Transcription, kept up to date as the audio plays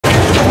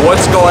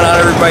What's going on,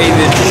 everybody?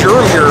 It's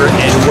Germ here,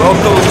 and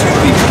welcome to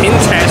the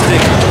Pintastic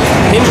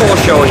Pinball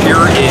Show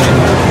here in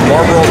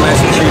Marlborough,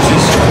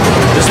 Massachusetts.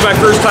 This is my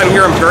first time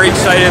here. I'm very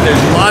excited. There's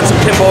lots of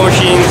pinball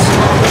machines,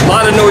 a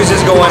lot of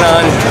noises going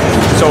on.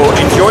 So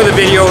enjoy the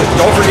video.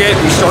 Don't forget,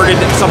 we started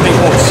something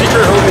called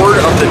Secret Word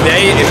of the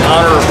Day in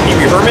honor of Pee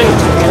Wee Herman,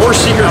 or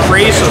Secret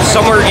Phrase. So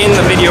somewhere in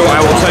the video, I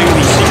will tell you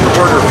the secret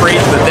word or phrase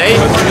of the day,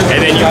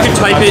 and then you can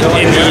type it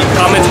in the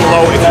comments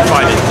below if you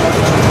find it.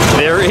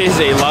 There is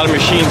a lot of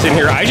machines in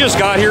here. I just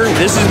got here.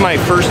 This is my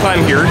first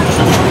time here,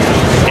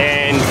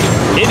 and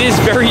it is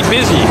very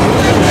busy.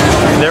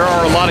 There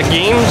are a lot of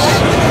games,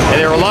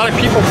 and there are a lot of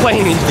people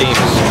playing these games.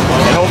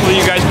 And hopefully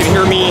you guys can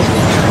hear me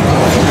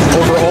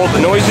over all the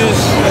noises.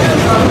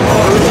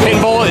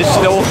 Pinball is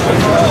still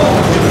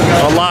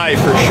alive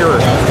for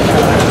sure.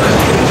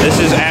 This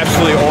is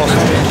absolutely awesome.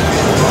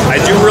 I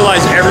do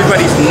realize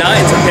everybody's not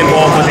into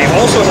pinball, but they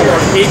also have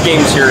arcade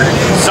games here.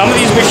 Some of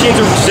these machines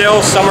are for sale,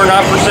 some are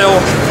not for sale.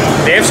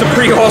 They have some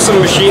pretty awesome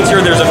machines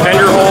here. There's a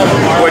vendor hall,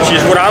 which is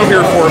what I'm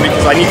here for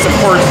because I need some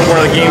parts for one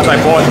of the games I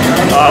bought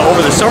over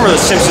the summer, the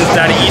Simpsons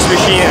Daddy East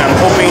machine, and I'm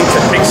hoping to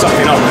pick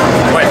something up.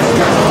 But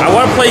I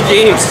want to play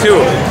games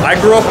too. I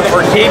grew up with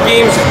arcade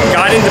games,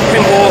 got into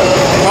pinball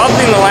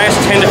probably in the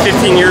last 10 to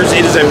 15 years.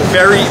 It is a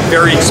very,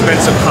 very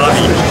expensive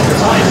hobby.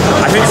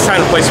 I think it's time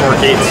to play some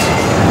arcades.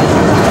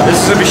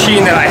 This is a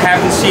machine that I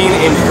haven't seen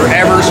in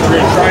forever, so we're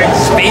going to try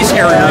Space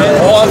Harrier,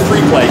 all on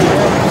free play.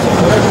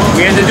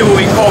 We had to do what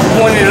we call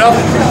pointing it up.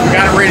 We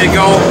got it ready to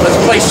go. Let's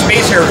play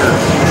Space Harrier.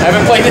 I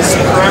haven't played this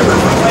in forever.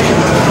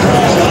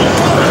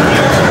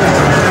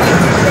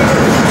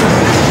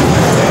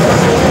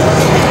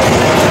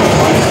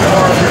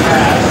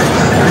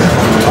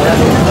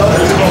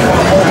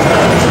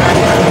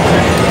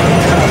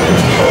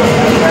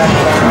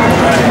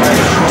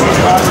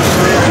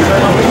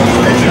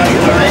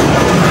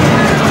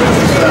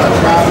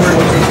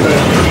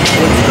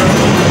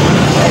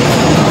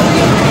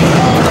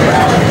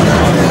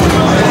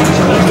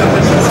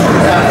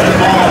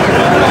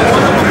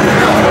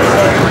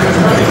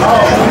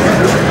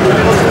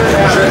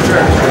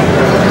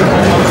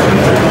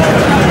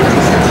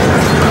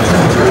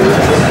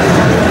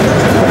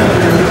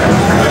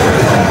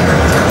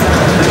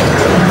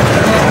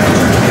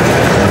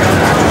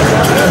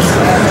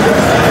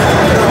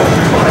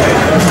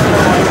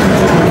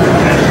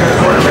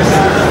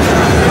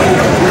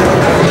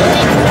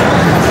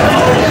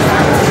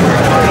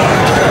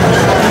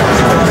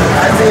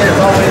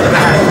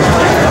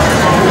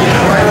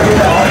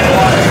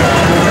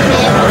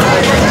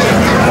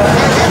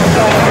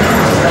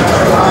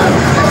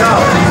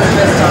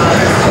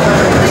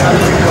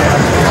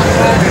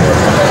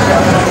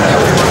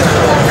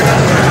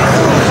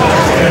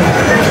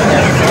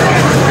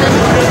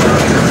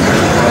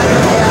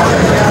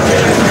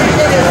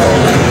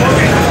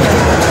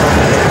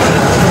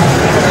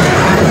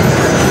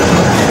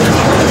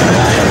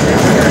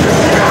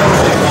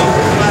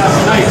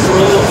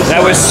 That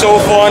was so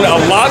fun, a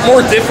lot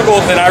more difficult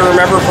than I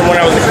remember from when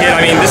I was a kid.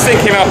 I mean, this thing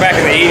came out back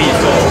in the 80s.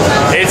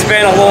 It's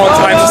been a long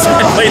time since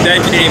I played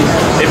that game.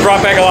 It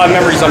brought back a lot of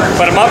memories,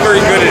 but I'm not very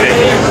good at it.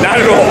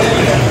 Not at all.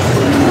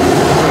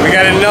 We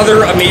got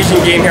another amazing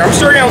game here. I'm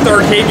starting out with the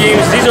arcade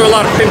games. These are a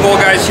lot of pinball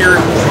guys here.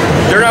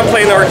 They're not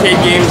playing the arcade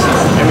games.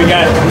 And we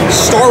got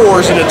Star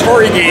Wars, an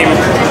Atari game,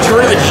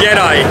 Return of the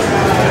Jedi.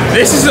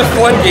 This is a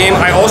fun game.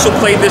 I also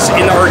played this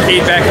in the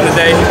arcade back in the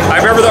day.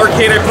 I remember the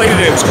arcade I played it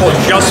in. It was called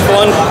Just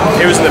Fun.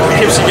 It was in the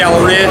Poughkeepsie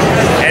Galleria,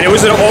 and it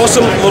was an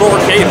awesome little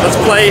arcade.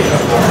 Let's play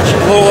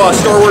a little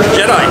Star Wars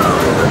Jedi.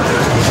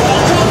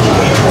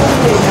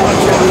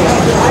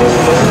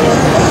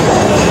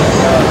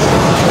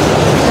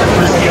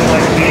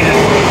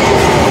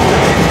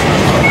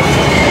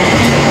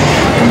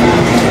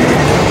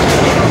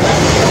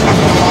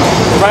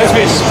 Reminds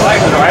me of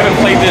Splatter. I haven't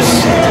played this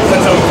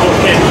since I was a little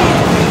kid.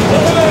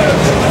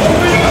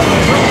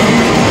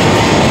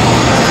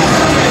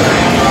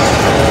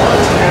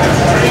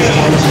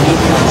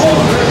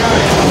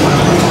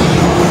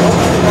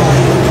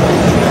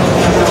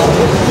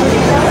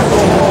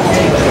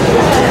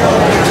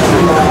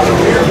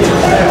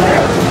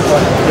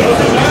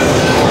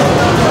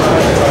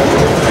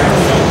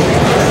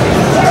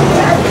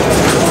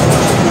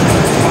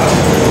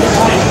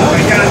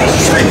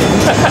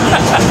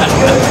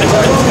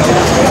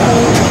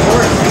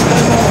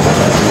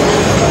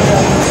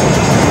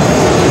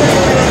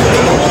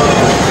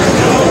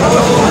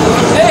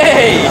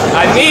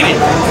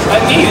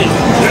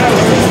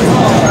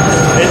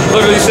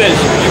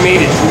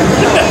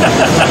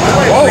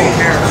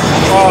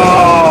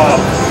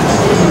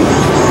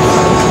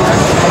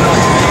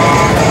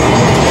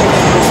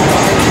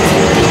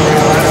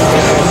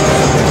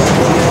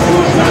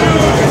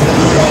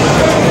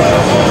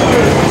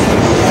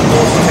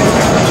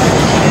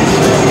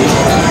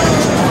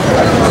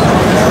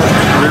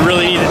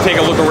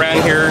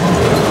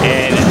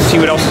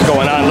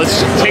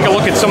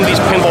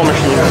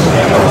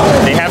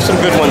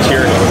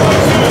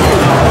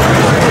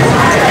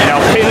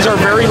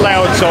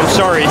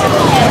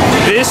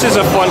 This is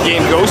a fun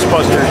game,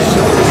 Ghostbusters.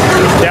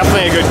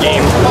 Definitely a good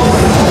game.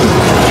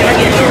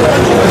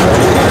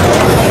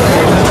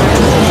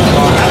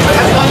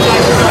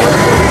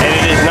 And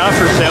it is not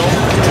for sale.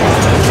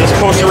 This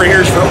poster right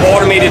here is for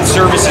automated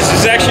services.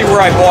 This is actually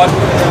where I bought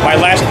my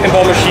last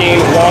pinball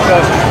machine,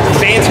 Wonka.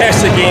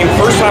 Fantastic game.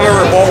 First time I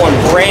ever bought one,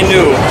 brand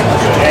new.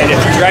 And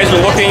if you guys are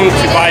looking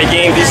to buy a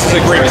game, this is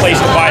a great place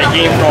to buy a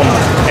game from.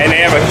 And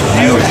they have a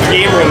huge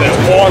game room that's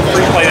all on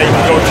free play that you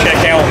can go check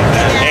out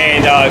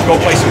and go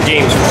play some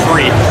games for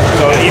free.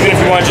 So even if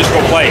you want to just go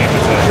play.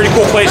 Pretty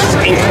cool place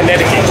in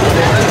Connecticut.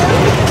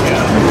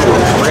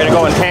 We're going to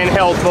go in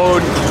handheld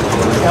mode.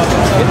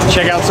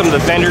 Check out some of the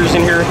vendors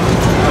in here.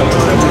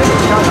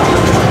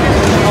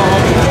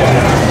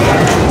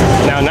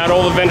 Now, not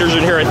all the vendors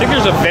in here. I think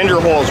there's a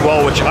vendor hall as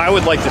well, which I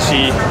would like to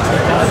see,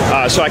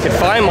 so I could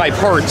find my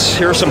parts.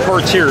 Here are some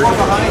parts here,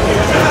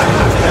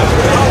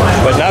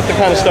 but not the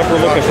kind of stuff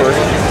we're looking for.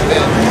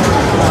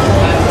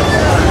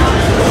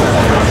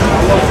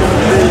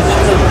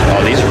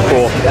 Oh, these are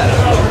cool.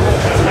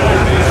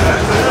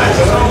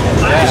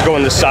 Let's go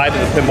on the side of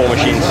the pinball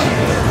machines.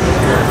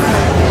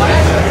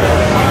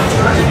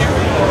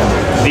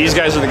 These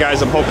guys are the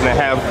guys I'm hoping to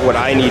have what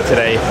I need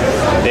today.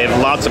 They have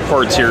lots of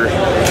parts here.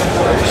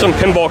 Some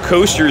pinball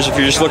coasters if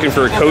you're just looking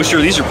for a coaster.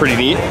 These are pretty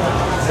neat.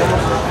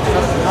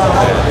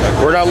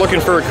 We're not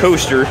looking for a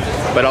coaster,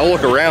 but I'll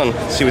look around,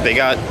 see what they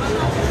got.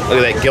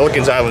 Look at that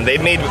Gilligan's Island.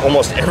 They've made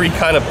almost every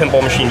kind of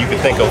pinball machine you could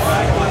think of.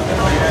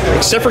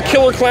 Except for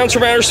Killer Clowns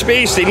from Outer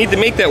Space. They need to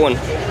make that one.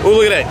 Oh,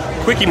 look at that.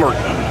 Quickie Mart.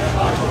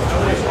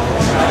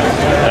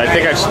 I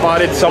think I've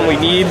spotted something we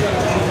need.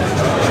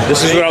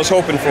 This is what I was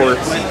hoping for.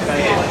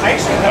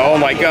 Oh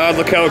my God,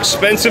 look how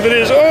expensive it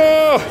is.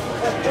 Oh,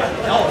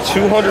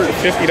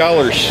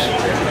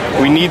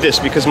 $250. We need this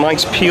because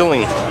Mike's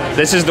peeling.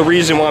 This is the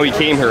reason why we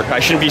came here. I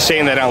shouldn't be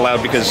saying that out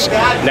loud because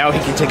now he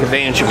can take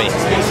advantage of me.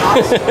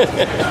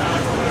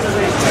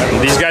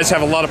 These guys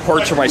have a lot of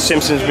parts for my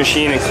Simpsons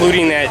machine,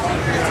 including that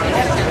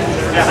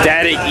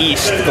Data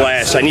East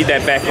glass. I need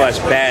that back glass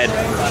bad.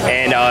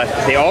 And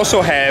they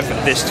also have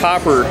this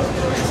topper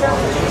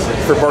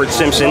for Bart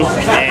Simpson,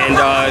 and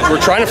we're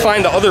trying to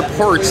find the other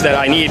parts that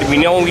I need. We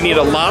know we need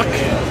a lock,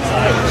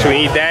 so we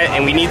need that,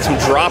 and we need some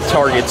drop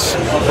targets.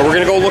 But we're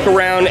gonna go look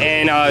around,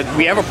 and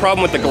we have a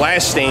problem with the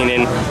glass stain,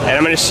 and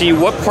I'm gonna see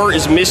what part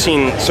is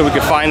missing so we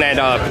can find that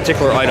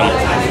particular item.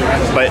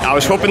 But I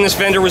was hoping this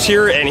vendor was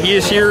here, and he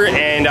is here,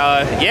 and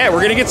yeah,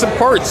 we're gonna get some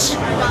parts.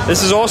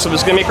 This is awesome.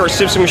 It's gonna make our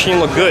Simpson machine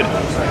look good.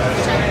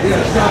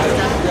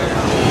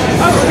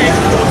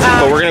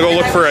 But we're gonna go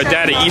look for a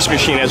Data East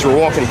machine as we're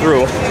walking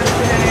through.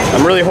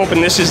 I'm really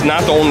hoping this is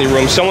not the only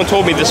room. Someone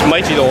told me this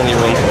might be the only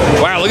room.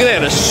 Wow, look at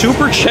that, a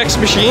Super Chex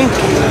machine.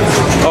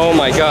 Oh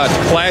my God,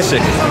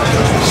 classic.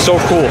 So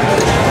cool.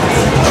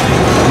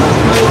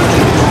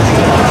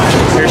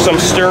 Here's some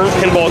Stern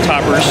pinball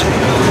toppers.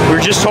 We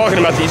were just talking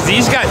about these.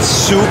 These got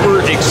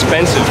super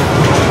expensive.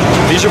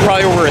 These are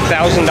probably over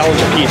 $1,000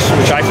 a piece,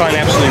 which I find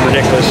absolutely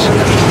ridiculous.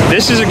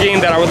 This is a game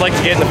that I would like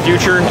to get in the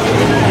future.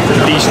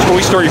 These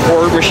Toy Story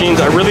 4 machines.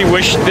 I really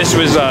wish this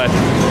was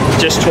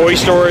just Toy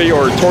Story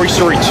or Toy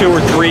Story 2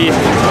 or 3.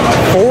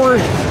 4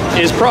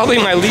 is probably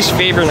my least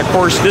favorite, and of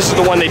course, this is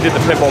the one they did the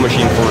pinball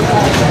machine for.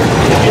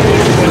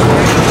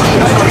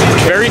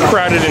 Very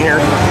crowded in here.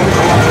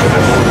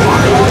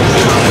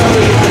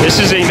 This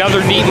is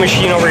another neat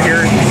machine over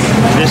here.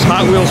 This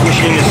Hot Wheels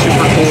machine is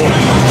super cool.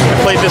 I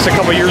played this a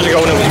couple years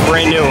ago and it was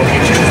brand new.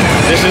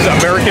 This is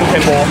American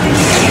Pinball.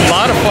 A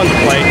lot of fun to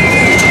play.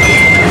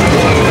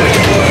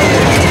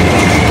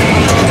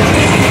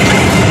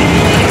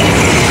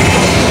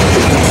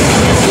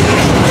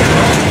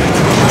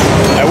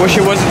 I wish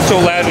it wasn't so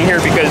loud in here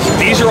because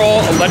these are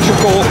all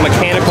electrical,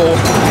 mechanical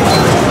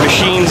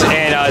machines,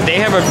 and they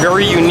have a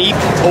very unique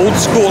old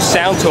school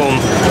sound tone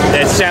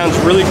that sounds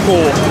really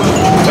cool.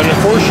 But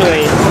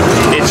unfortunately,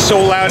 it's so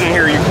loud in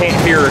here you can't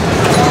hear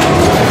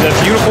the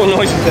beautiful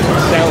noises and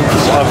sounds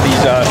of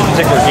these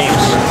particular games.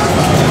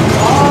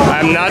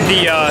 I'm not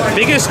the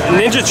biggest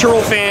Ninja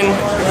Turtle fan,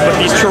 but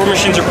these turtle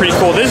machines are pretty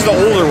cool. This is the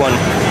older one.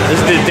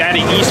 This is the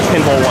Data East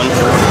pinball one.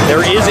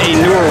 There is a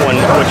newer one,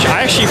 which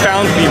I actually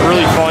found to be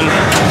really fun.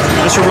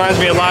 This reminds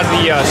me a lot of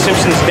the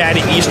Simpsons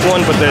Data East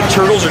one, but the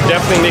turtles are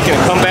definitely making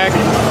a comeback.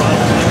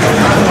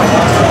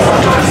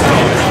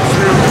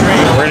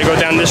 We're gonna go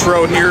down this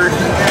row here.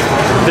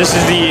 This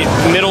is the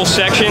middle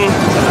section.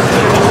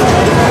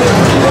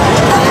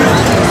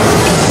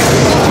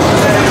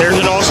 There's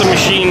an awesome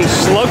machine,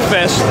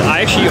 Slugfest.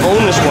 I actually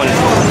own this one.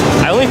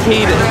 I only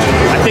paid,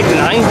 I think,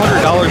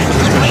 $900 for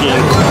this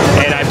machine,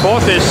 and I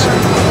bought this,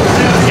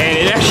 and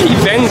it actually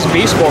vends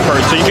baseball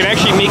cards, so you can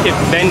actually make it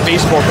vend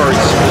baseball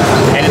cards,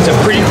 and it's a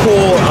pretty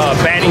cool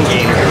batting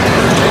game.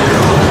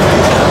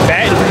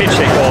 Bat and pitch,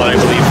 they call it, I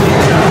believe.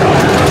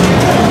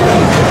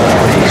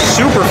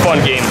 Super fun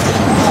game.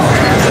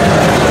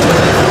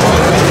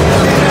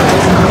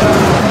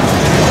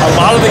 A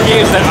lot of the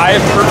games that I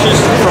have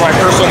purchased for my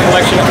personal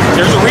collection,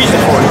 there's a reason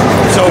for it.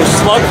 So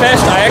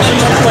Slugfest, I actually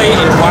used to play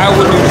in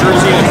Wildwood, New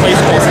Jersey in a place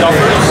called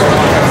Duffers,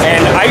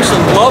 and I used to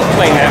love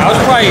playing that. I was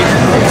probably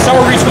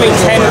somewhere between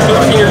 10 and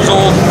 13 years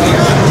old,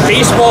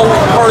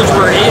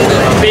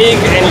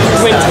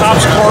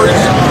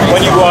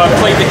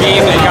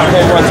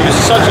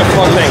 such a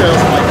fun thing.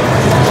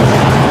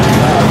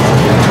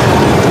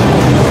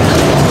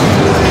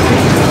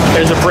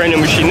 There's a brand new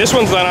machine. This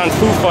one's not on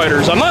Foo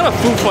Fighters. I'm not a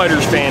Foo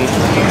Fighters fan.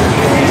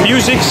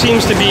 Music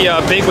seems to be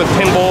big with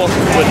pinball,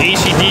 with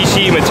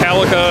AC/DC,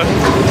 Metallica,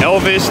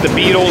 Elvis, the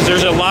Beatles.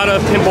 There's a lot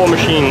of pinball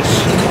machines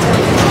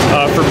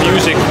for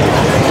music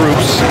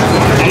groups.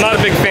 I'm not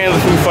a big fan of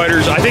the Foo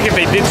Fighters. I think if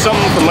they did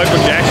something for Michael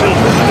Jackson,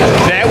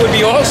 that would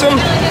be awesome.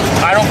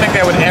 I don't think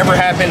that would ever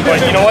happen,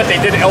 but you know what?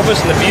 They did Elvis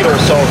and the Beatles,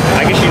 so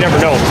I guess you never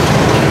know.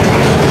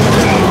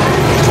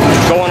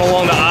 Going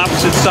along the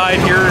opposite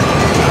side here,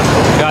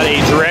 got a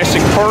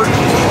Jurassic Park.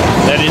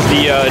 That is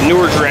the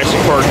newer Jurassic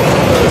Park.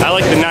 I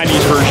like the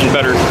 90s version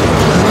better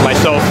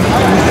myself.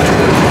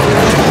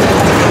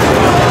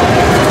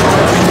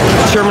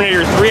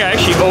 Terminator 3, I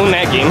actually own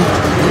that game.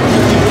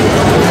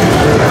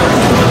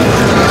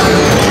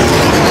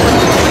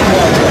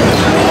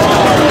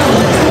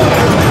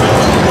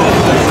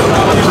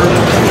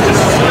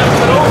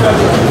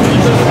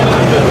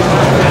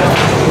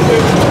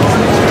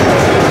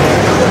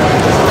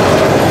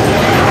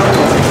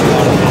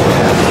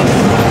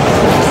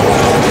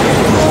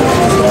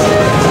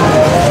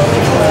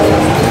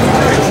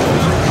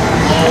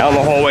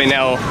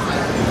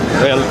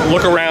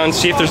 Look around,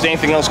 see if there's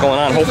anything else going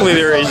on. Hopefully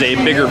there is a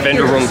bigger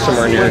vendor room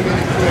somewhere in here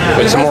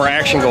with some more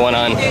action going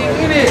on,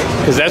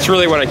 because that's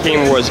really what I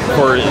came for is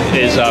for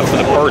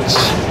the parts.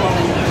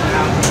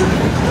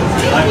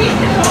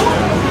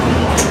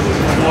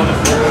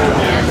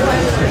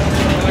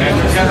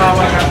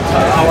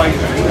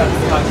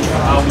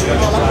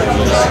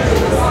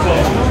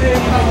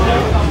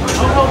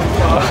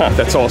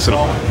 That's awesome.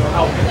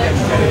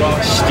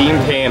 Steamed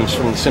hams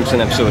from the Simpson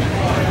episode.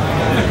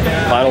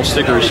 Vinyl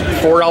stickers,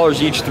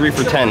 $4 each, 3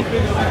 for $10.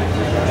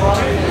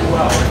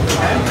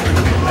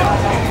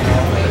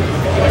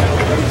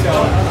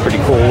 Pretty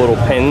cool little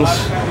pins.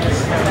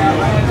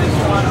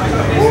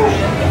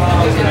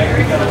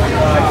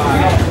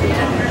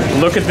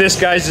 Look at this,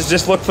 guys. Does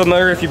this look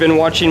familiar if you've been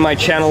watching my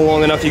channel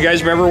long enough? You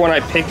guys remember when I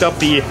picked up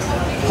the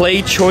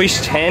Play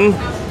Choice 10?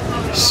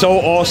 So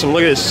awesome.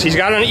 Look at this. He's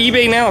got it on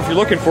eBay now if you're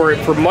looking for it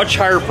for much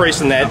higher price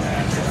than that.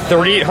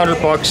 3,800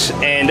 bucks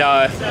and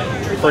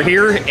for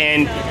here,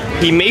 and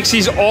he makes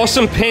these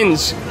awesome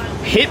pins,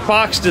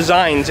 hitbox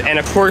designs, and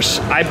of course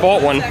I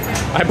bought one.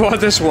 I bought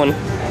this one.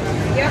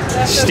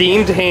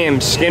 Steamed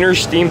hams, Skinner's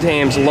steamed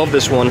hams. Love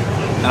this one.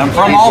 And I'm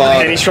from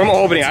Albany. And he's from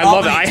Albany. I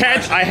love it. I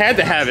had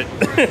to have it.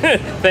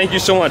 Thank you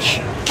so much.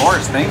 Of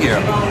course, thank you.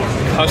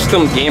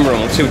 Custom game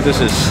room. Let's see what this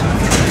is.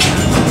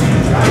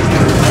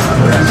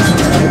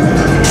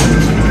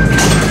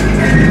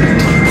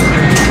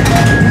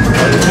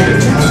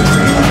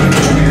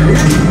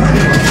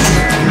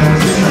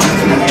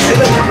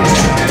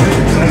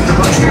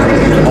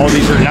 All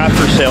these are not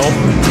for sale.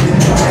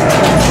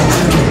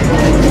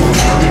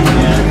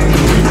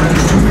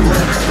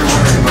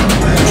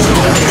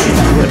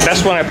 The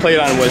best one I played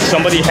on was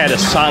somebody had a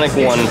Sonic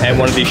one at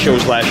one of these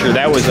shows last year.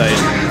 That was a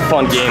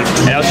fun game.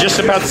 And I was just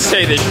about to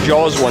say this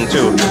Jaws one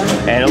too.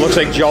 And it looks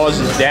like Jaws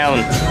is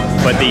down,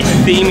 but the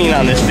theming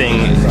on this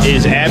thing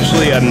is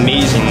absolutely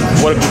amazing.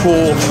 What a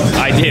cool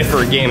idea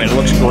for a game. It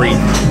looks great.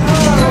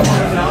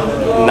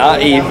 Not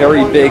a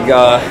very big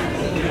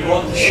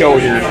show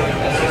here.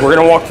 We're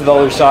gonna walk to the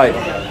other side.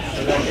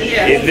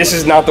 This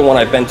is not the one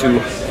I've been to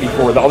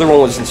before. The other one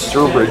was in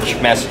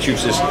Sturbridge,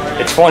 Massachusetts.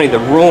 It's funny, the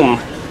room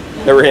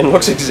that we're in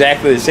looks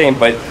exactly the same,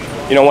 but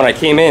you know, when I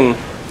came in,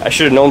 I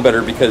should have known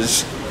better,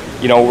 because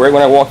you know, right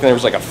when I walked in there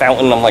was like a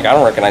fountain. I'm like, I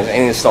don't recognize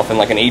any of this stuff in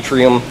like an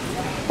atrium,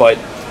 but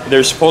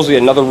there's supposedly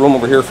another room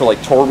over here for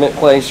like tournament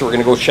play, so we're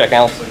gonna go check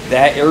out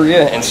that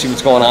area and see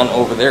what's going on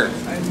over there.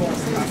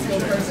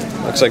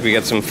 Looks like we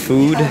got some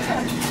food.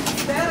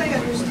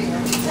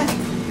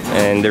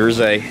 And there's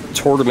a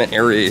tournament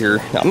area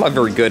here. I'm not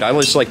very good. I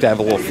just like to have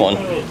a little fun.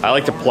 I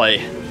like to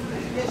play.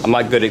 I'm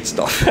not good at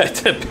stuff at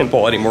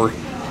pinball anymore.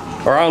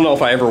 Or I don't know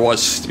if I ever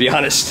was, to be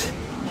honest.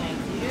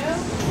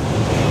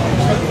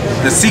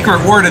 The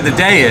secret word of the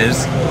day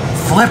is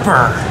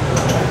flipper.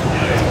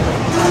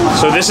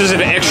 So this is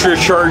an extra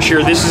charge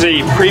here. This is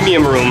a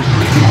premium room.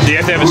 So you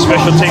have to have a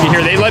special ticket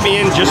here. They let me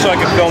in just so I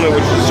could film it,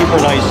 which is super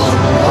nice.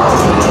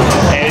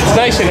 And it's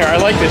nice in here. I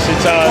like this.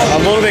 It's a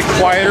little bit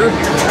quieter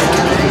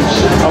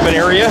of an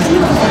area.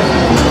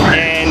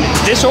 And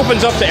this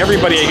opens up to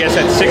everybody, I guess,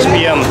 at 6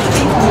 p.m.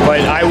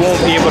 But I won't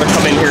be able to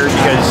come in here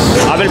because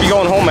I'm going to be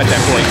going home at that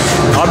point.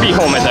 I'll be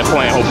home at that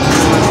point, I hope.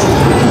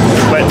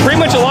 But pretty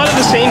much a lot of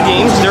the same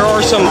games. There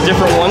are some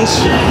different ones,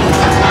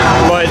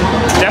 but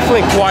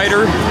definitely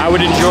quieter. I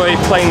would enjoy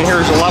playing here.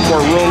 There's a lot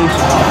more room,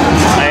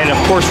 and of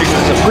course, because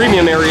it's a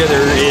premium area,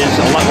 there is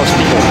a lot less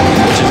people,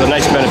 which is a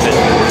nice benefit.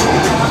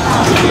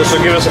 This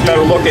will give us a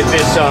better look at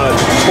this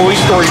Toy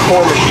Story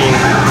 4 machine.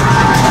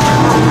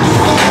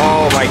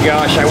 Oh my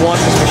gosh, I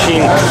want this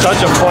machine.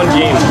 Such a fun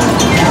game.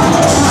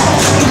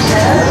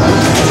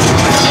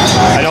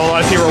 I know a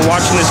lot of people are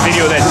watching this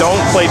video that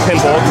don't play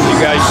pinball, because you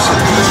guys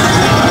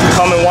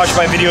come and watch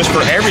my videos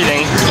for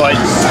everything, but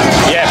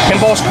yeah,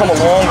 pinball's come a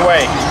long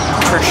way,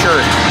 for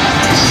sure.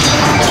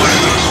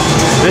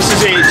 This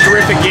is a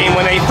terrific game.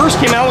 When they first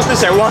came out with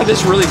this, I wanted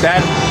this really bad.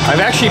 I've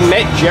actually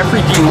met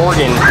Jeffrey D.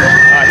 Morgan.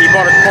 He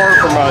bought a car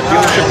from a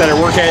dealership that I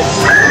work at.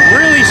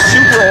 Really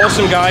super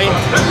awesome guy.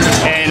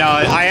 And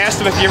I asked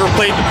him if he ever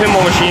played the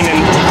pinball machine, and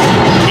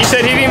he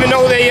said he didn't even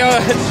know they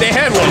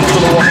had one for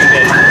The Walking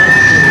Dead.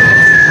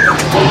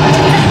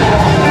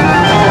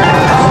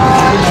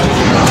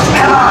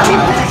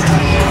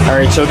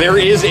 Alright, so there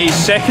is a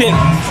second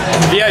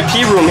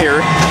VIP room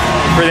here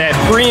for that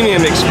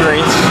premium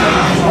experience.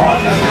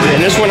 And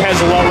this one has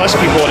a lot less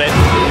people in it.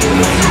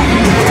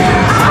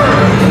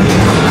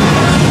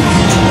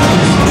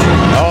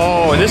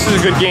 Oh, this is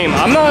a good game.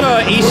 I'm not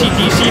a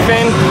AC/DC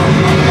fan,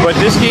 but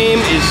this game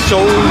is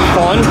so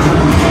fun.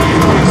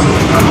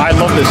 I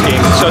love this game.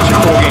 It's such a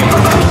cool game.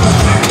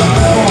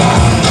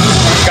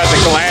 It's got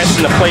the glass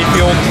and the play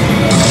field.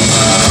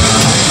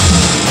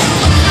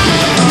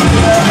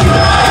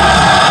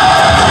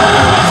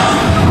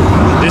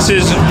 This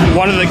is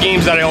one of the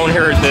games that I own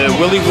here, the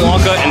Willy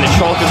Wonka and the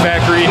Chocolate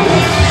Factory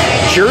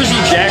Jersey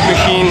Jack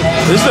machine.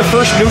 This is the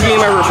first new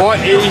game I ever bought.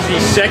 It is the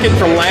second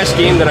from last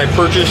game that I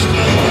purchased.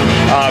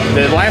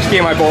 The last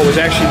game I bought was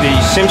actually the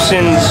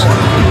Simpsons,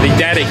 the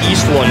Data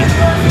East one.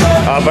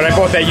 But I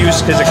bought that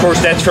used because, of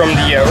course, that's from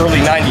the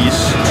early 90s.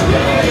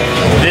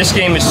 This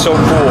game is so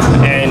cool.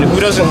 And who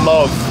doesn't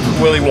love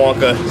Willy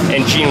Wonka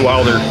and Gene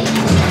Wilder?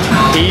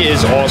 He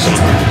is awesome.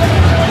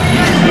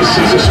 This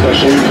is a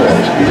special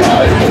report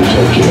live from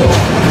Tokyo.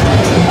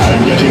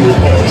 I'm getting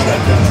reports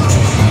that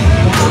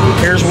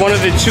Here's one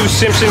of the two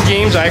Simpson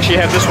games. I actually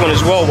have this one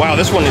as well. Wow,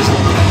 this one is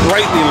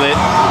brightly lit.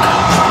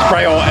 It's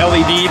probably all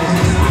LED.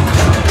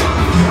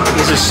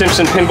 This is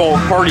Simpson Pinball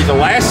Party. The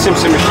last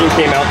Simpson machine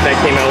that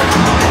came out,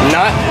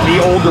 not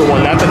the older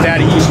one, not the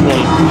Data East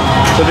one.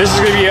 So this is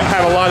going to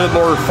have a lot of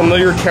more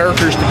familiar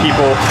characters to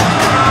people.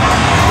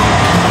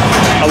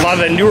 A lot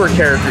of the newer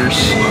characters.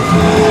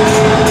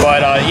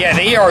 But yeah,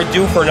 they are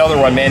due for another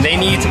one, man. They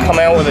need to come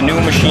out with a new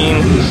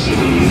machine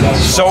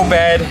so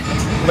bad.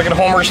 Look at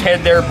Homer's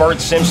head there, Bart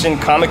Simpson,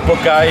 comic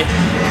book guy.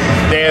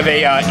 They have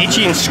a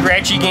Itchy and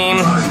Scratchy game,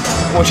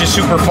 which is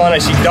super fun. I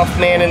see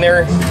Duffman in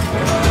there.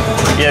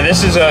 Yeah,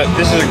 this is a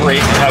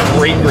great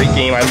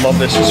game. I love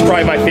this. This is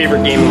probably my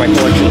favorite game in my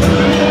collection.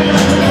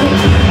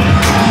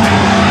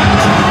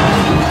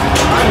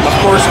 Of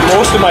course,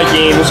 most of my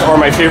games are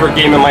my favorite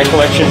game in my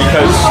collection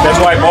because that's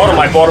why I bought them.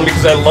 I bought them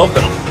because I love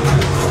them.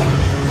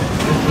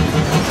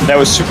 That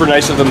was super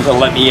nice of them to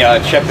let me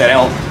check that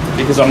out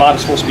because I'm not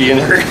supposed to be in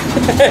there.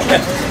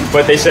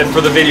 But they said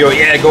for the video,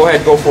 yeah, go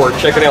ahead, go for it,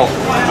 check it out.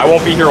 I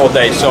won't be here all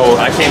day, so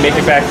I can't make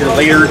it back here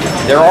later.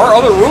 There are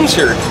other rooms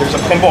here. There's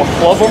a pinball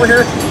club over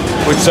here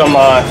with some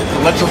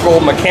electrical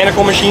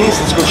mechanical machines.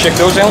 Let's go check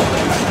those out.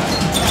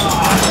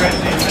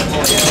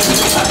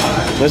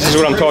 This is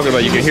what I'm talking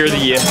about. You can hear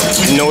the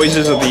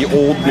noises of the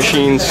old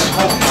machines.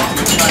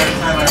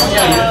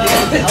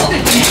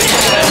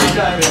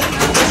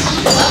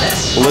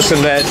 Listen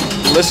to that.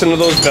 Listen to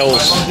those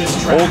bells.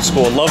 Old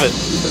school. Love it.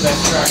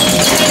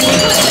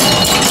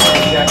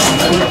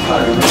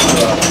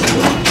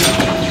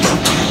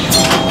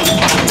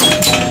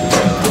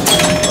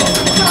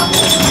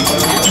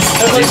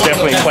 These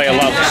definitely play a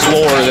lot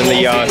slower than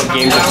the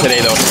games of today,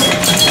 though.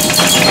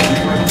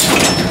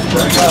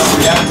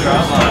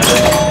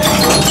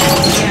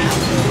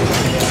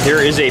 Here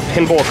is a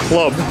pinball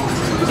club.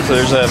 So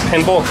there's a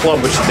pinball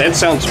club, which that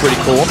sounds pretty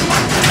cool.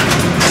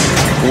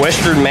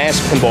 Western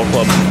Mass Pinball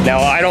Club. Now,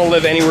 I don't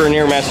live anywhere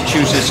near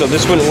Massachusetts, so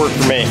this wouldn't work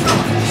for me.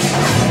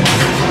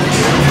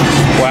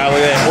 Wow, look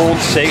at that old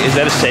Sega. Is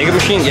that a Sega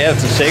machine? Yeah,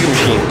 it's a Sega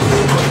machine.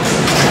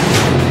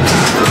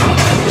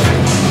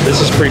 This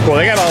is pretty cool.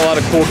 They got a lot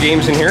of cool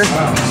games in here.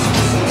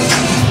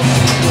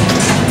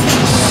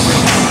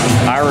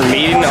 Iron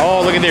Maiden.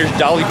 Oh, look at there's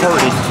Dolly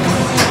Parton.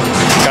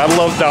 Gotta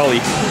love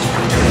Dolly.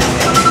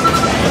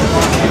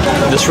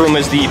 This room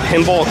is the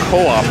Pinball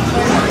Co-op.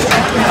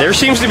 There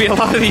seems to be a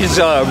lot of these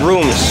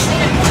rooms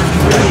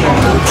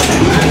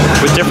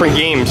with different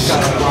games.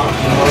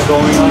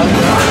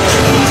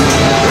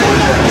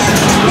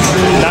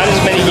 Not as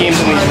many games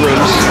in these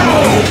rooms.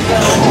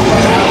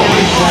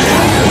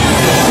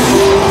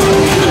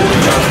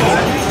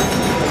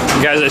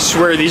 Guys, I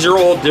swear these are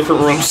all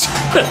different rooms.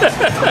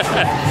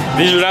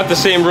 These are not the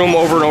same room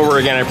over and over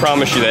again, I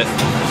promise you that.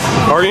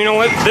 Or you know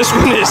what? This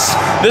one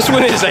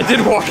is. I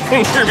did walk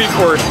in here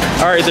before.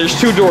 Alright, there's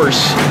two doors.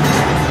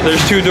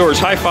 There's two doors.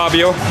 Hi,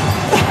 Fabio.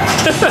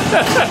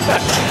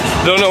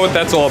 Don't know what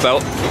that's all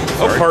about.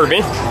 Oh, pardon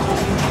me.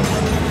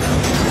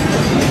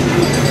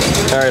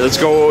 Alright, let's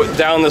go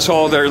down this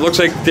hall there. It looks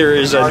like there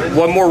is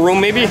one more room,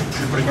 maybe?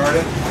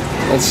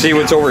 Let's see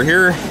what's over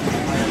here.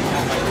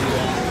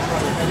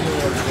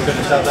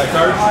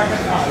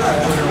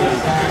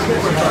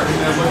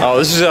 Oh,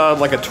 this is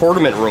like a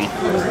tournament room.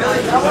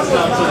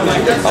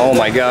 Oh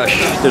my gosh,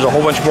 there's a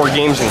whole bunch more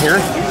games in here.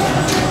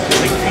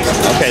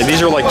 Okay,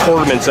 these are like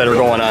tournaments that are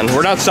going on.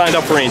 We're not signed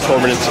up for any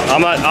tournaments.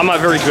 I'm not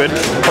very good.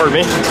 Pardon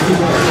me.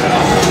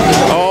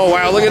 Oh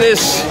wow, look at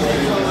this.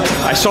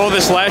 I saw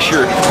this last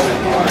year.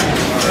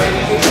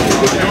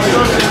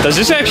 Does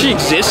this actually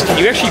exist? Can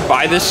you actually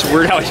buy this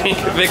Weird Al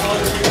Yankovic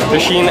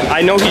machine?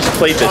 I know he's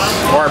played this,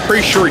 or I'm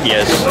pretty sure he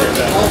has.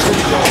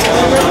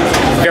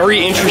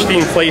 Very interesting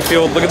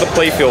playfield. Look at the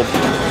playfield.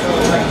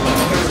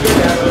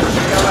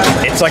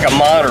 It's like a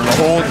modder.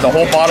 The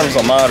whole bottom's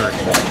a modder.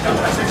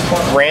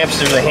 Ramps.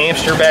 There's a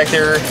hamster back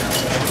there.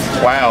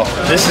 Wow,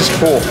 this is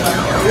cool.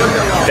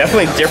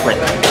 Definitely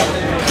different.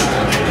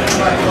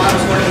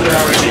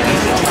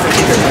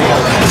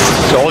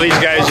 So all these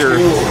guys are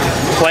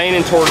playing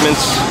in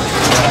tournaments.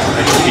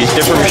 These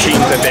different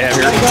machines that they have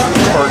here.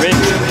 Pardon me.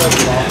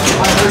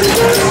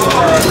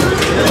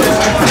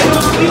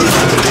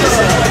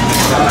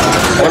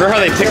 I wonder how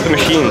they pick the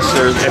machines.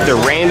 If they're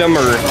random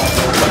or.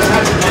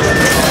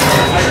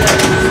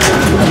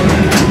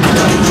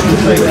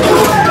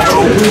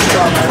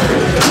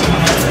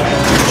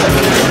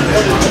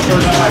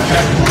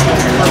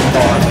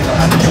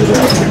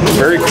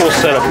 Very cool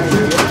setup.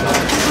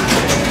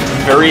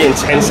 Very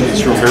intense in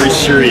this room, very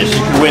serious.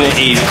 You can win a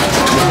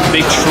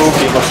big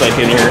trophy, it looks like,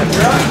 in here.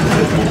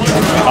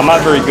 I'm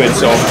not very good,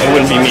 so it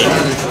wouldn't be me.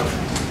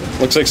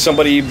 Looks like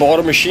somebody bought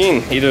a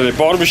machine. Either they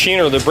bought a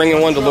machine or they're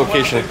bringing one to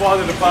location.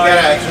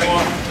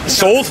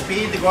 Sold?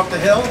 Speed to go up the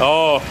hill.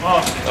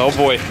 Oh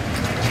boy.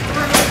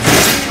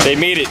 They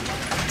made it.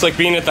 It's like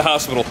being at the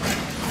hospital.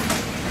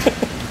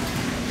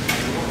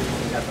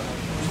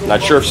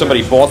 Not sure if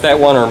somebody bought that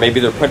one or maybe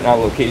they're putting it on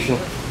location.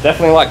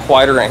 Definitely a lot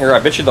quieter right here. I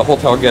bet you the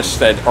hotel guests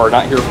that are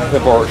not here for the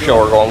pinball show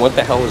are going, what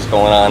the hell is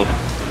going on?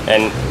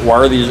 And why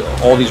are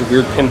all these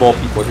weird pinball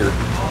people here?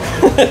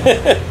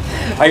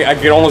 I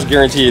can almost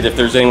guarantee it if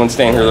there's anyone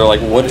staying here, they're like,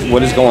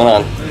 what is going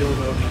on?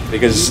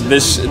 Because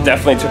this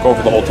definitely took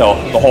over the hotel.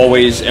 The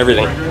hallways,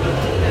 everything.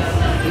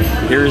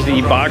 Here's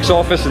the box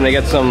office, and they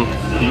got some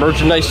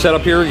merchandise set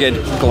up here. You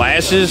got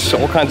glasses,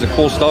 all kinds of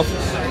cool stuff.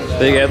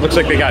 It looks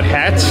like they got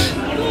hats.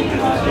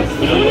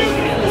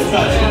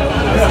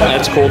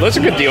 That's cool. That's a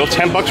good deal.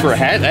 10 bucks for a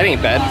hat. That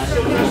ain't bad.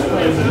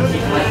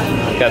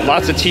 Got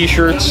lots of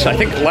t-shirts. I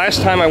think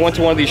last time I went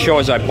to one of these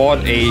shows, I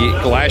bought a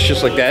glass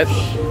just like that.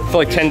 I feel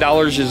like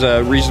 $10 is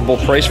a reasonable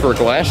price for a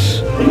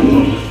glass.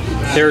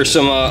 There are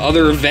some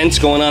other events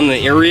going on in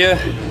the area.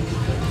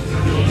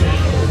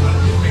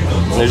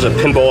 There's a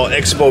pinball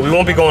expo. We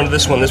won't be going to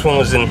this one. This one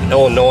was in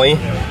Illinois,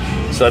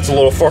 so that's a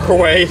little far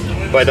away.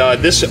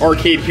 But this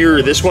arcade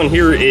here, this one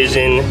here is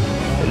in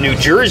New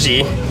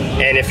Jersey.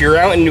 And if you're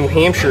out in New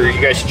Hampshire,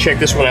 you guys should check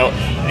this one out.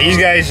 These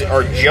guys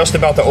are just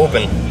about to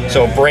open.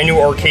 So brand new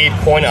arcade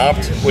coin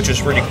opt, which was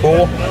pretty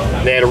cool.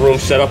 They had a room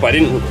set up. I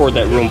didn't record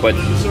that room, but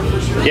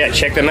yeah,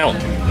 check them out.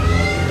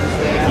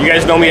 You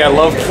guys know me, I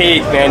love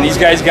cake, man. These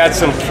guys got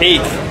some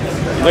cake.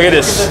 Look at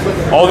this.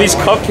 All these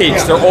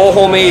cupcakes, they're all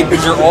homemade.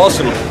 These are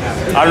awesome.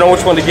 I don't know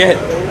which one to get.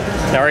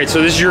 All right,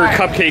 so this is your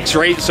cupcakes,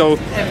 right? So I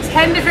have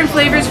 10 different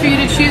flavors for you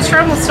to choose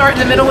from. We'll start in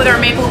the middle with our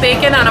maple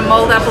bacon on a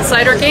mulled apple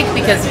cider cake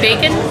because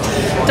bacon.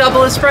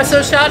 Double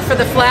espresso shot for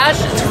the flash.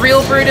 It's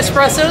real brewed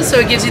espresso, so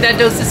it gives you that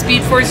dose of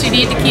speed force you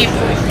need to keep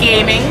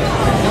gaming.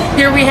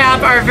 Here we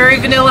have our very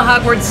vanilla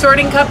Hogwarts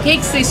sorting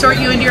cupcakes. They sort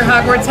you into your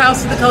Hogwarts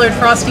house with the colored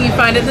frosting you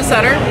find in the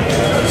center.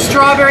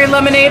 Strawberry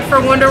lemonade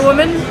for Wonder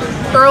Woman.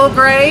 Earl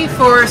Grey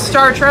for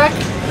Star Trek.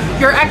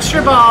 Your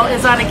extra ball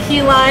is on a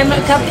key lime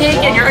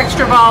cupcake, and your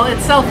extra ball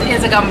itself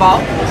is a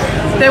gumball.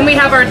 Then we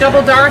have our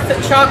double Darth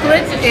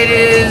chocolate. It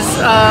is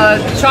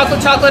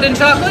chocolate, and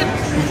chocolate.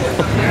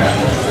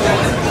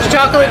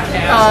 Chocolate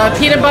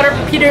peanut butter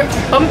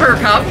bumper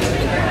cup.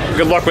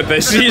 good luck with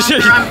this. Who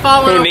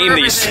named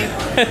these?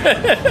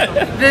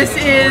 This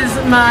is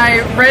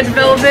my red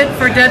velvet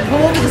for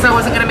Deadpool because I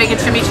wasn't going to make a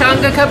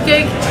chimichanga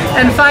cupcake.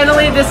 And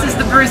finally, this is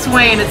the Bruce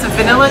Wayne. It's a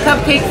vanilla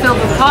cupcake filled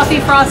with coffee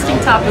frosting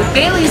topped with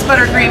Bailey's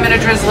buttercream and a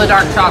drizzle of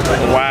dark chocolate.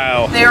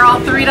 Wow. They are all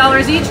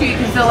 $3 each, or you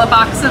can fill a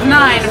box of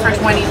 9 for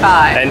 $25.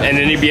 And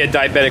then you'd be a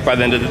diabetic by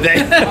the end of the day.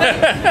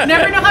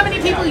 Never know how many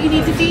people you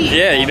need to feed.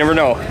 Yeah, you never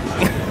know.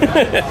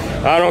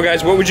 I don't know,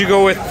 guys. What would you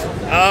go with?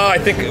 I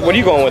think, what are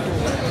you going with?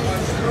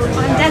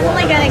 I'm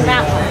definitely getting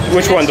that one.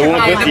 Which one? The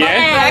one with the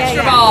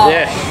extra ball.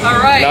 Yeah. All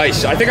right.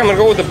 Nice. I think I'm gonna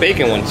go with the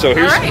bacon one. So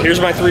here's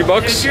my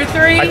 $3. Here's your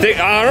 3. I think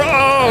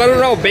I don't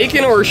know,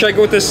 bacon, or should I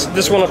go with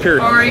this one up here?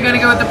 Or are you gonna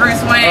go with the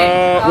Bruce Wayne?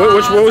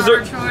 What was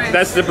the?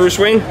 That's the Bruce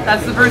Wayne.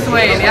 That's the Bruce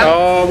Wayne.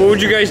 Yep. What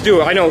would you guys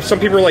do? I know some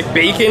people are like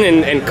bacon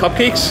and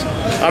cupcakes.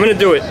 I'm gonna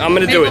do it.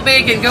 Maple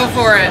bacon. Go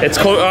for it. It's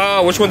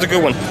close. Which one's a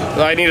good one?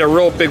 I need a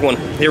real big one.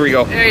 Here we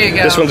go. There you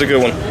go. This one's a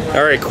good one.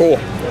 All right, cool.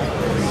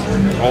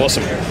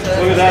 Awesome.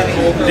 Look at that.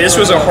 This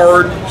was a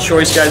hard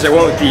choice, guys. I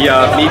went with the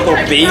maple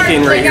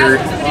bacon right here,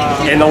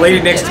 and the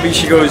lady next to me,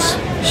 she goes,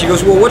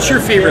 well, what's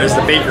your favorite as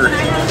the baker?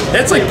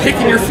 That's like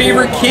picking your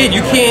favorite kid.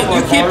 You can't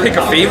pick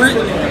a favorite.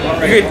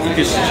 You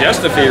could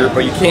suggest a favorite,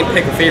 but you can't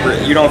pick a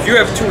favorite. You know, if you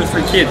have 2 or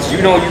 3 kids,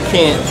 you know you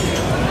can't.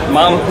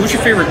 Mom, who's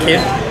your favorite kid?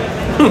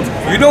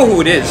 You know who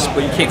it is,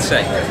 but you can't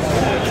say.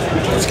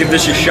 Let's give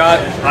this a shot.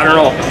 I don't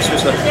know. I'm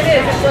supposed to. It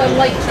is. It's a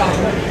light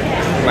chocolate.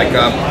 Oh my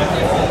God.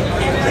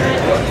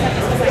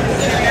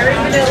 Very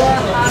vanilla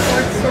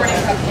Hogwarts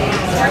sorting cupcake.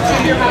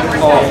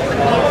 Oh,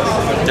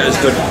 That is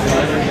good.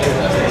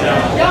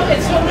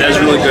 That is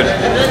really good.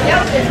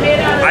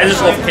 I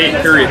just love cake,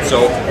 period,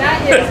 so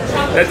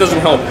that doesn't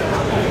help.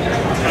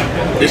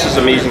 This is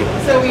amazing.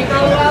 So we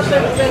roll out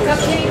the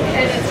cupcake,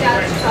 and it's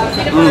got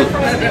peanut butter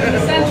frosting in the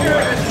center,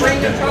 a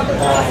ring of chocolate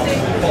frosting,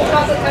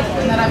 chocolate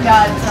custard, and then I've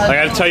got... I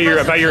gotta tell you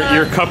about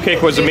your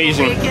cupcake was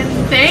amazing.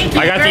 Thank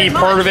you. I got to eat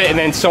part of it, and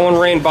then someone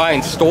ran by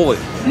and stole it.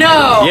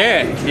 No!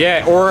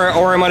 Yeah,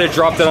 or I might have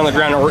dropped it on the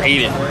ground or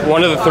ate it.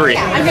 One of the three.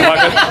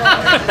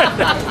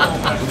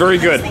 Very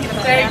good.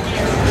 Thank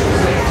you.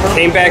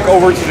 Came back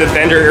over to the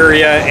vendor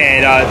area,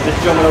 and this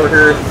gentleman over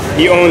here,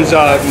 he owns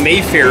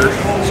Mayfair.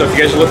 So if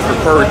you guys are looking for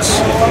parts,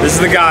 this is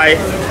the guy.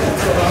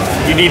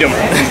 You need him.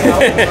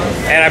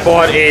 And I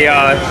bought a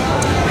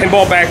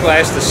pinball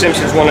backlash, the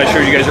Simpsons one I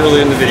showed you guys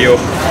earlier in the video.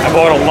 I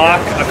bought a lock,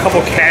 a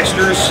couple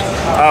casters,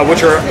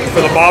 which are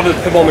for the bob of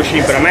the pinball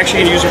machine, but I'm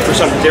actually going to use it for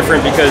something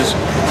different because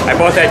I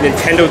bought that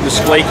Nintendo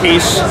display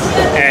case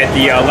at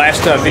the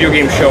last video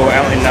game show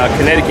out in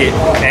Connecticut,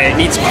 and it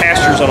needs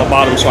casters on the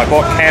bottom, so I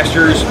bought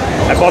casters.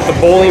 I bought the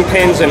bowling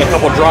pins and a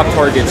couple drop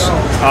targets.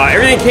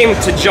 Everything came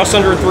to just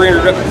under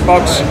 300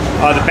 bucks.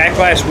 The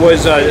backlash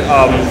was,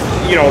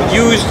 you know,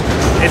 used.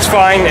 It's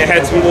fine. It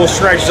had some little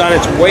scratches on it.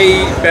 It's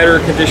way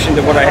better condition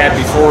than what I had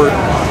before.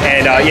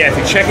 And yeah, if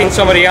you're checking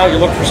somebody out, you're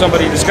looking for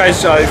somebody. This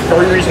guy's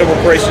very reasonable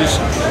prices.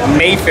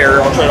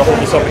 Mayfair. I'll try to hold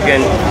this up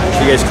again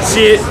so you guys can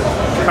see it.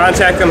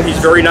 Contact him. He's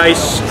very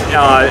nice,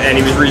 and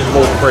he was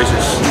reasonable with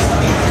prices.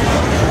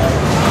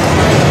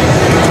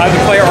 Time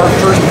to play our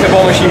first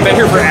pinball machine. Been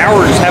here for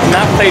hours. Have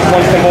not played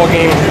one pinball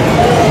game.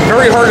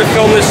 Very hard to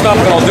film this stuff,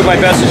 but I'll do my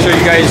best to show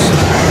you guys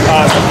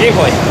some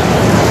gameplay.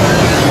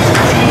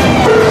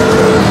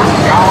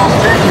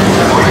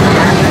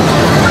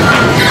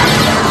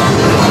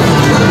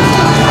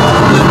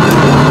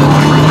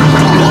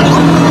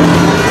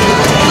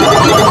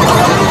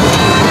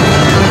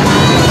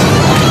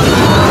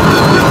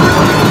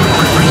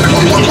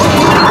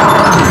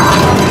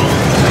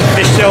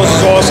 Fishtails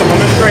is awesome. I'm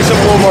going to try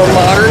something a little more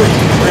modern.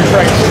 We're going to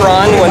try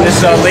Tron. When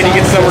this lady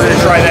gets done, we're going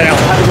to try that out.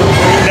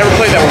 Never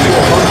played that one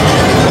before.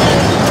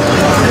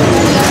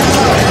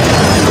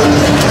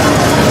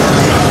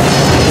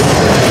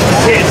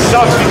 It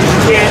sucks because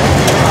you can't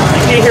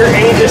hear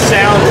any of this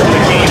sound from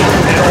the game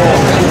at all.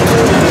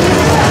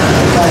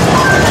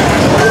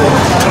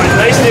 But the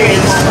nice thing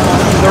is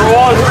they're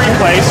all on free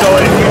play, so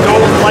if you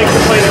don't like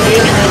to play the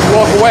game, you can just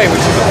walk away, which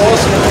is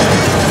awesome.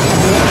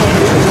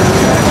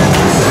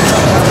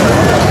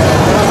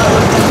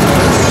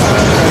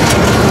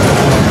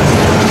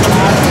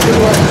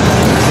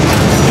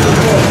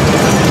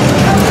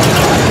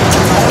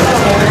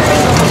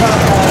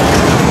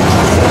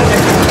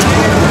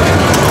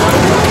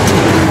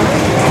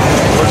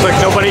 Looks like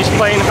nobody's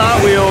playing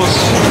Hot Wheels.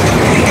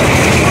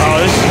 Oh,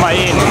 this is my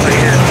in right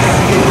here.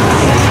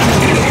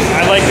 I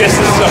like this.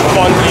 This is a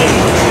fun game.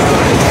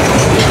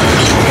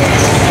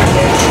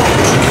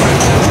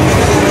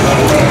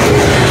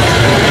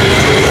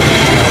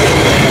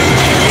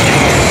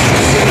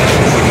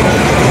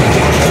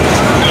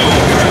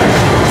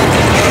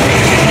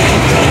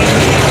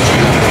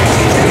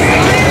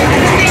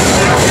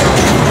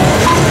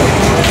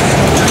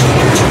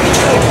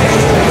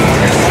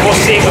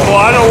 Almost saved the ball.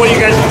 I don't know what you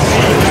guys can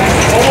see.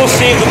 Almost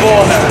saved the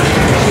ball there.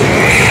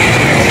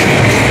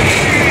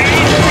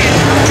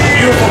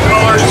 Beautiful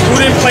colors. Who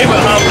didn't play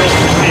with Hot Wheels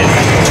as a kid?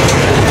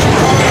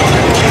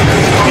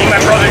 Me and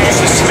my brother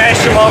used to smash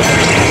them up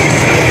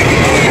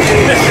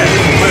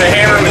with a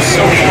hammer. It was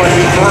so fun.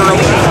 We burn them.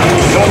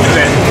 Don't do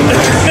that.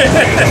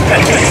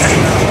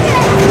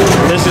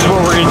 This is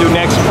what we're going to do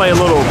next. Play a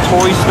little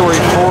Toy Story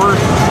 4.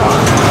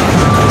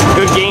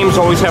 Good games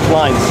always have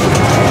lines.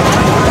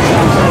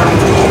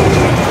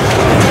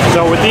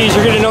 So with these,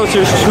 you're going to notice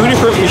there's two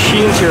different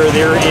machines here.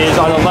 There is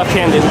on the left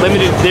hand, the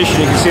limited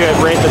edition. You can see that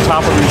right at the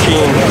top of the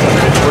machine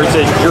where it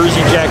says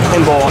Jersey Jack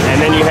Pinball. And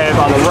then you have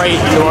on the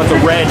right, you want the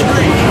red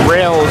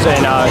rails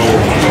and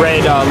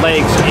red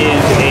legs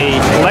is a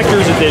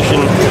collector's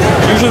edition.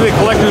 Usually the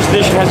collector's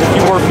edition has a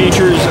few more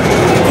features,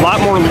 a lot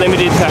more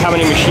limited to how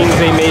many machines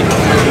they make.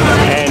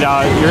 And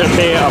you're going to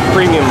pay a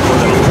premium for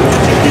them.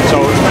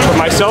 So for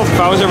myself,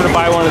 if I was ever to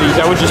buy one of these,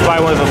 I would just buy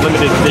one of the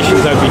limited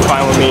editions. That would be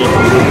fine with me.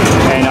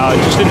 And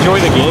just enjoy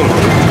the game.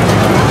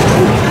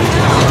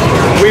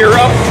 We are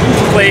up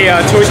to play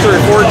Toy Story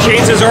 4.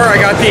 Chances are I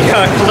got the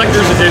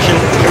collector's edition,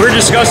 and we're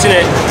discussing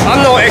it.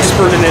 I'm no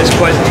expert in this,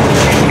 but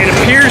it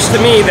appears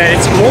to me that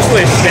it's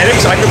mostly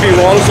aesthetics. I could be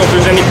wrong, so if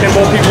there's any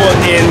pinball people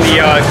in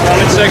the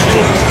comment section,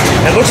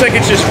 it looks like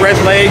it's just red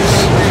legs,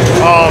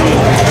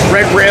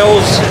 red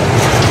rails,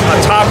 a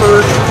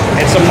topper,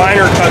 and some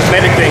minor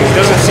cosmetic things. It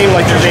doesn't seem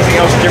like there's anything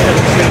else different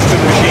between the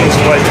two machines,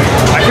 but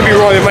I could be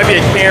wrong. There might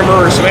be a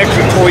camera or some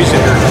extra toys in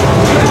here.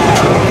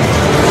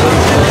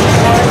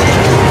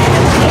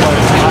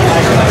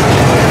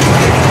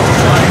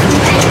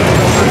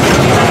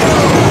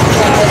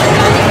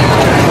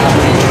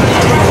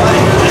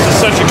 This is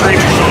such a great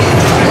machine.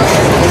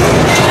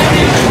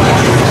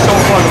 So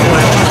fun to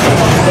play.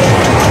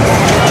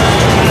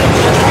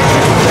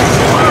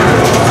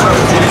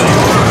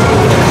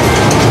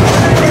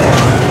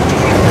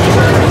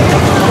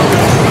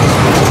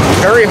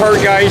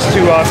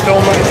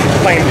 film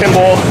playing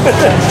pinball.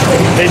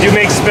 They do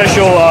make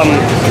special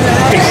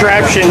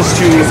contraptions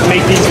to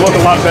make these look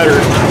a lot better,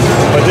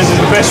 but this is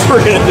the best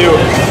we're gonna do.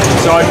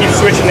 So I keep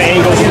switching the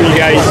angles for you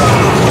guys,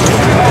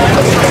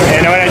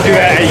 and when I do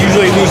that, I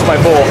usually lose my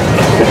bowl.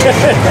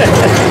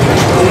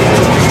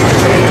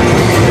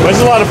 But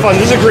it's a lot of fun.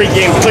 This is a great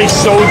game. It plays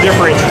so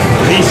different.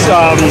 These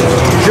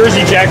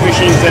Jersey Jack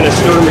machines than a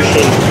stir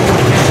machine.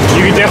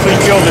 You can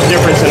definitely feel the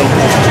difference in them.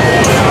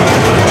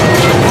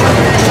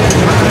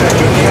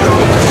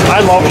 I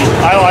love them.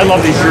 I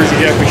love these Jersey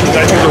Jack machines.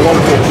 I think they're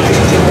wonderful.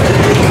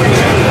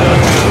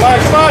 Come on,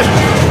 come on!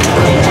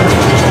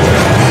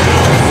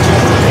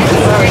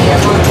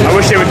 I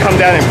wish they would come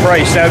down in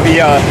price. That'd be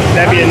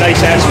a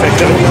nice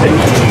aspect of it.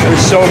 They're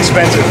so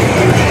expensive.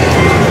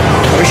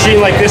 A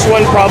machine like this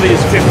one probably is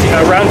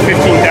around $15,000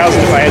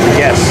 if I had to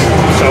guess.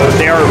 So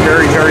they are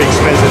very, very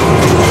expensive.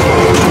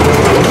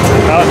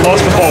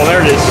 Lost the ball.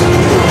 There it is.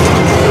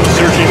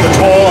 Searching for the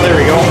ball. There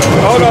we go.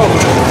 Oh no!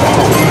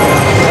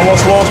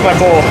 Almost lost my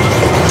ball.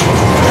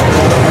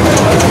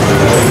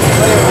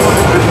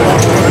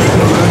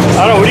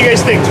 I don't know. What do you guys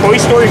think? Toy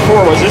Story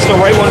 4, was this the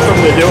right one for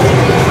them to do?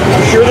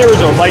 I'm sure there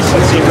was a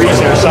licensing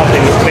reason or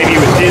something. Maybe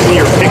it was Disney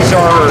or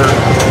Pixar or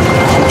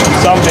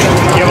something.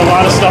 You have a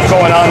lot of stuff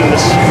going on in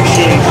this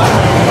machine.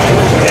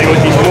 And with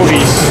these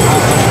movies,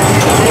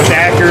 with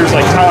actors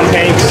like Tom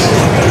Hanks.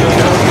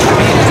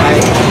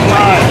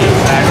 Come on.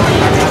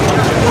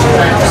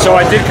 So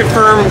I did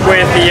confirm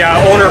with the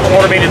owner of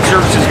Automated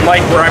Services,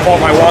 Mike, where I bought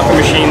my Wonka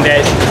machine,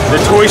 that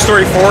the Toy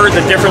Story 4,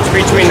 the difference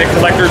between the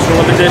collector's and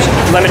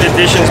limited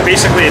edition is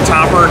basically a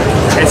topper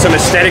and some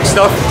aesthetic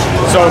stuff.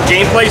 So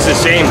gameplay is the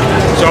same.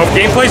 So if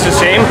gameplay is the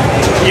same,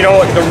 you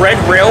know, the red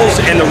rails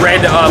and the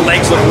red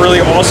legs look really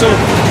awesome.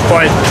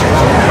 But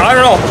I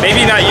don't know,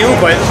 maybe not you,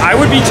 but I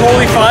would be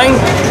totally fine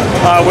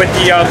with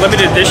the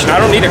limited edition. I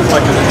don't need a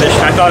collector's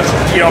edition. I thought,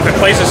 you know, if it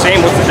plays the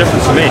same, what's the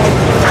difference to me?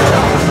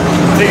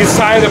 I think it's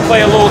time to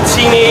play a little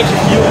Teenage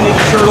Mutant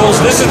Ninja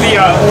Turtles. This is the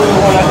older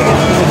one,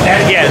 I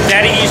think it's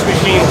Daddy East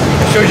machine.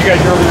 I showed you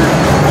guys earlier.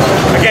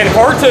 Again,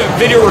 hard to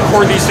video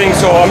record these things,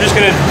 so I'm just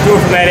gonna do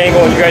it from that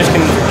angle and you guys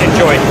can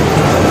enjoy it.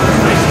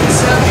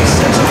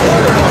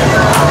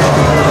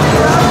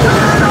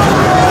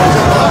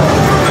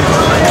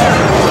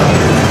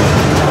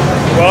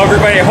 Well,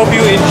 everybody, I hope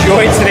you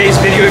enjoyed today's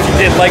video. If you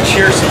did, like,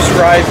 share,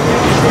 subscribe.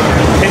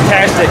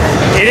 Fantastic.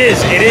 It is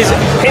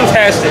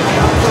fantastic.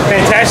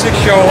 Fantastic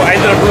show. I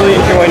ended up really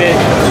enjoying it.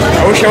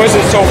 I wish I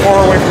wasn't so far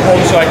away from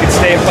home so I could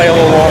stay and play a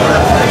little longer.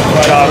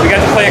 But we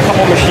got to play a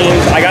couple machines.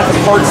 I got the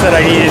parts that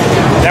I needed.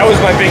 That was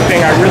my big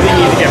thing. I really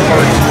need to get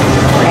parts.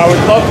 I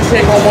would love to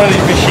take on one of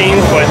these machines,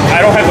 but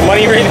I don't have the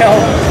money right now.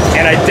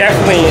 And I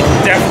definitely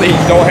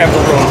don't have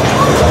the room.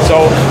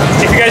 So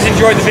if you guys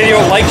enjoyed the video,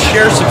 like,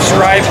 share,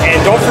 subscribe, and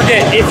don't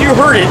forget, if you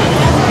heard it,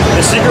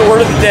 the secret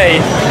word of the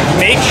day,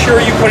 make sure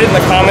you put it in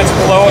the comments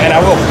below and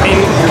I will pin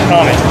your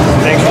comment.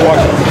 Thanks for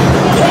watching.